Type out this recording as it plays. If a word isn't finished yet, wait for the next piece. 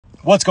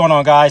What's going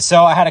on, guys?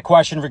 So I had a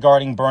question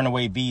regarding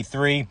Burnaway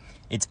V3.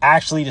 It's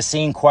actually the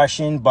same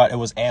question, but it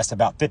was asked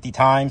about 50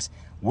 times.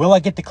 Will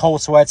I get the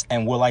cold sweats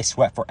and will I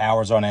sweat for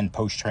hours on end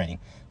post-training?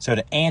 So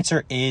the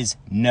answer is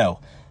no.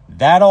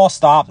 That all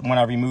stopped when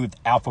I removed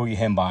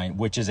alpha-yohimbine,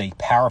 which is a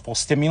powerful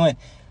stimulant.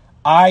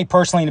 I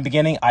personally, in the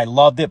beginning, I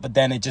loved it, but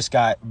then it just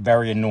got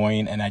very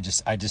annoying and I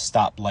just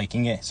stopped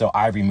liking it. So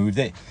I removed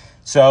it.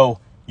 So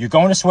you're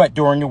going to sweat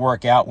during your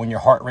workout when your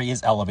heart rate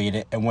is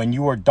elevated. And when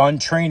you are done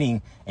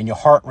training and your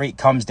heart rate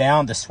comes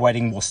down, the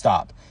sweating will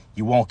stop.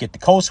 You won't get the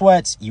cold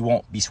sweats. You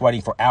won't be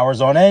sweating for hours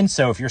on end.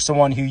 So if you're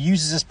someone who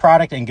uses this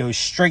product and goes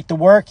straight to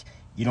work,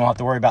 you don't have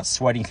to worry about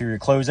sweating through your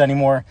clothes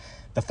anymore.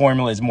 The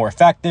formula is more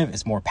effective.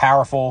 It's more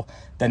powerful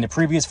than the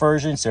previous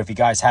version. So if you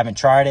guys haven't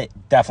tried it,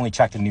 definitely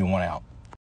check the new one out.